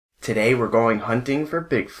Today we're going hunting for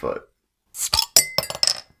Bigfoot.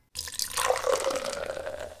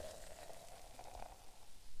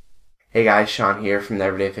 Hey guys, Shawn here from the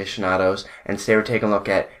Everyday Aficionados, and today we're taking a look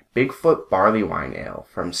at Bigfoot Barleywine Ale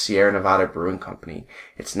from Sierra Nevada Brewing Company.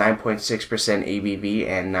 It's 9.6% ABV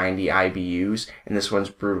and 90 IBUs, and this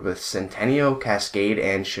one's brewed with Centennial, Cascade,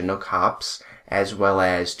 and Chinook hops, as well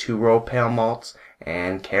as 2-row pale malts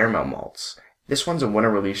and caramel malts. This one's a winter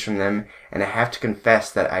release from them, and I have to confess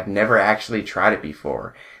that I've never actually tried it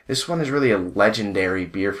before. This one is really a legendary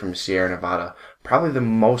beer from Sierra Nevada, probably the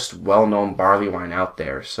most well-known barley wine out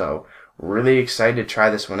there, so really excited to try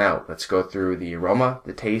this one out. Let's go through the aroma,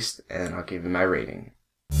 the taste, and I'll give you my rating.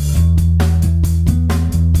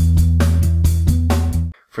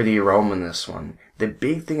 For the aroma in this one, the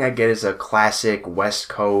big thing I get is a classic West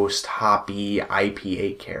Coast hoppy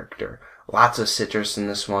IPA character. Lots of citrus in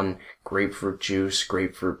this one, grapefruit juice,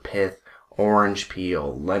 grapefruit pith, orange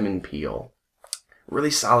peel, lemon peel.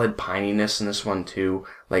 Really solid pininess in this one too,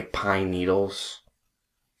 like pine needles.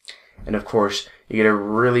 And of course, you get a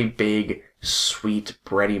really big, sweet,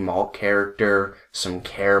 bready malt character, some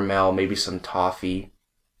caramel, maybe some toffee.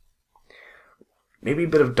 Maybe a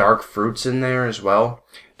bit of dark fruits in there as well.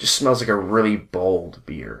 Just smells like a really bold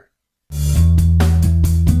beer.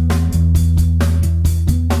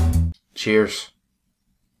 Cheers.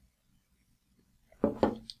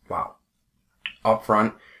 Wow. Up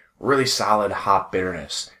front, really solid hop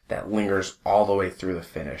bitterness that lingers all the way through the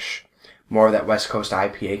finish. More of that West Coast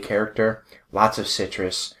IPA character, lots of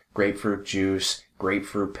citrus, grapefruit juice,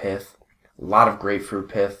 grapefruit pith, a lot of grapefruit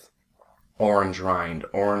pith, orange rind,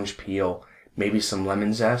 orange peel, maybe some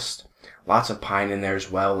lemon zest, lots of pine in there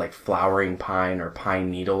as well, like flowering pine or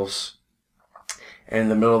pine needles. And in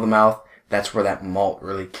the middle of the mouth, that's where that malt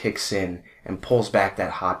really kicks in and pulls back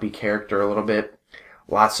that hoppy character a little bit.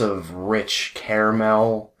 Lots of rich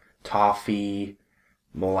caramel, toffee,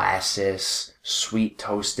 molasses, sweet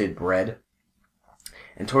toasted bread.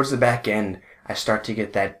 And towards the back end, I start to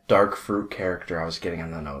get that dark fruit character I was getting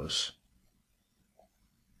on the nose.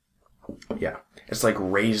 Yeah, it's like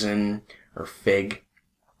raisin or fig,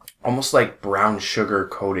 almost like brown sugar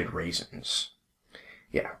coated raisins.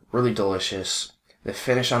 Yeah, really delicious. The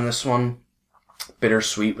finish on this one,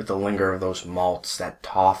 bittersweet with the linger of those malts, that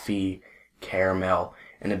toffee, caramel,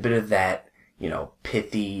 and a bit of that,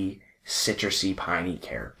 pithy, citrusy, piney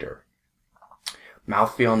character.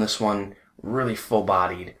 Mouthfeel on this one, really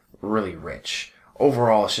full-bodied, really rich.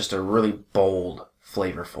 Overall, it's just a really bold,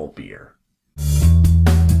 flavorful beer.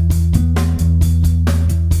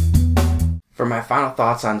 For my final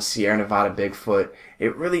thoughts on Sierra Nevada Bigfoot,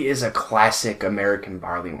 it really is a classic American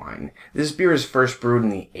barley wine. This beer is first brewed in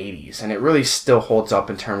the 80s, and it really still holds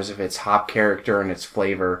up in terms of its hop character and its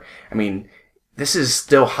flavor. I mean, this is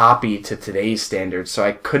still hoppy to today's standards, so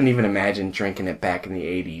I couldn't even imagine drinking it back in the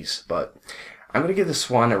 80s. But I'm going to give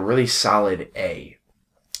this one a really solid A.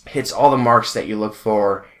 Hits all the marks that you look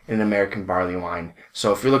for in an American barley wine.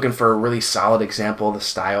 So if you're looking for a really solid example of the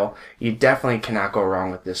style, you definitely cannot go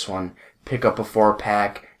wrong with this one. Pick up a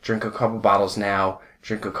 4-pack, drink a couple bottles now,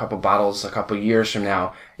 drink a couple bottles a couple years from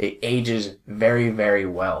now. It ages very, very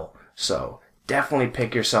well. So definitely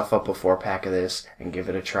pick yourself up a 4-pack of this and give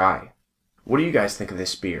it a try. What do you guys think of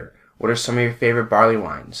this beer? What are some of your favorite barley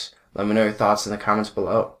wines? Let me know your thoughts in the comments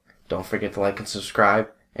below. Don't forget to like and subscribe,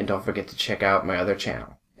 and don't forget to check out my other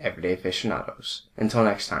channel, Everyday Aficionados. Until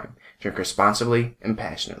next time, drink responsibly and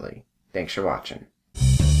passionately. Thanks for watching.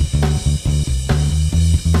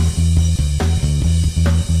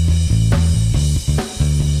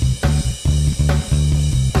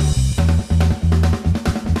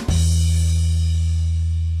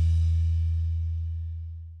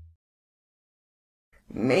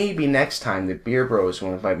 Maybe next time the Beer Bros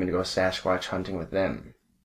will invite me to go Sasquatch hunting with them.